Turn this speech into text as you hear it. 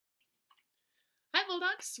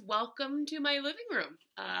Bulldogs, welcome to my living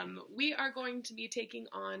room. We are going to be taking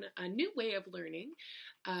on a new way of learning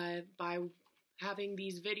by having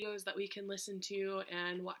these videos that we can listen to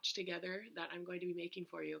and watch together that I'm going to be making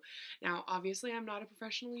for you. Now, obviously, I'm not a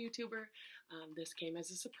professional YouTuber. This came as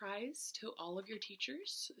a surprise to all of your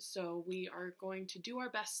teachers, so we are going to do our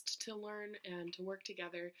best to learn and to work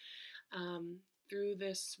together through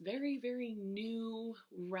this very, very new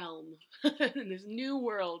realm, this new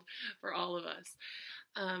world for all of us.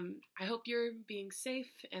 I hope you're being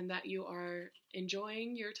safe and that you are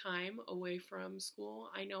enjoying your time away from school.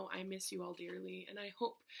 I know I miss you all dearly, and I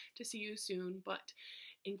hope to see you soon, but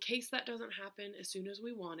in case that doesn't happen as soon as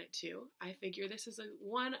we want it to, I figure this is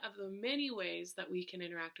one of the many ways that we can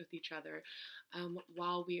interact with each other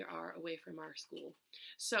while we are away from our school.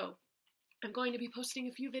 So, I'm going to be posting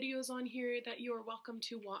a few videos on here that you are welcome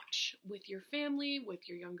to watch with your family, with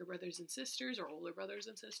your younger brothers and sisters or older brothers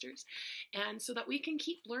and sisters, and so that we can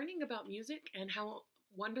keep learning about music and how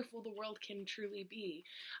wonderful the world can truly be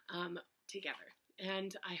together.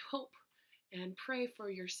 And I hope and pray for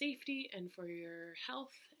your safety and for your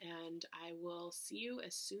health, and I will see you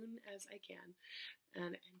as soon as I can.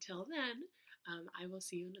 And until then, I will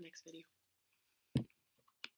see you in the next video.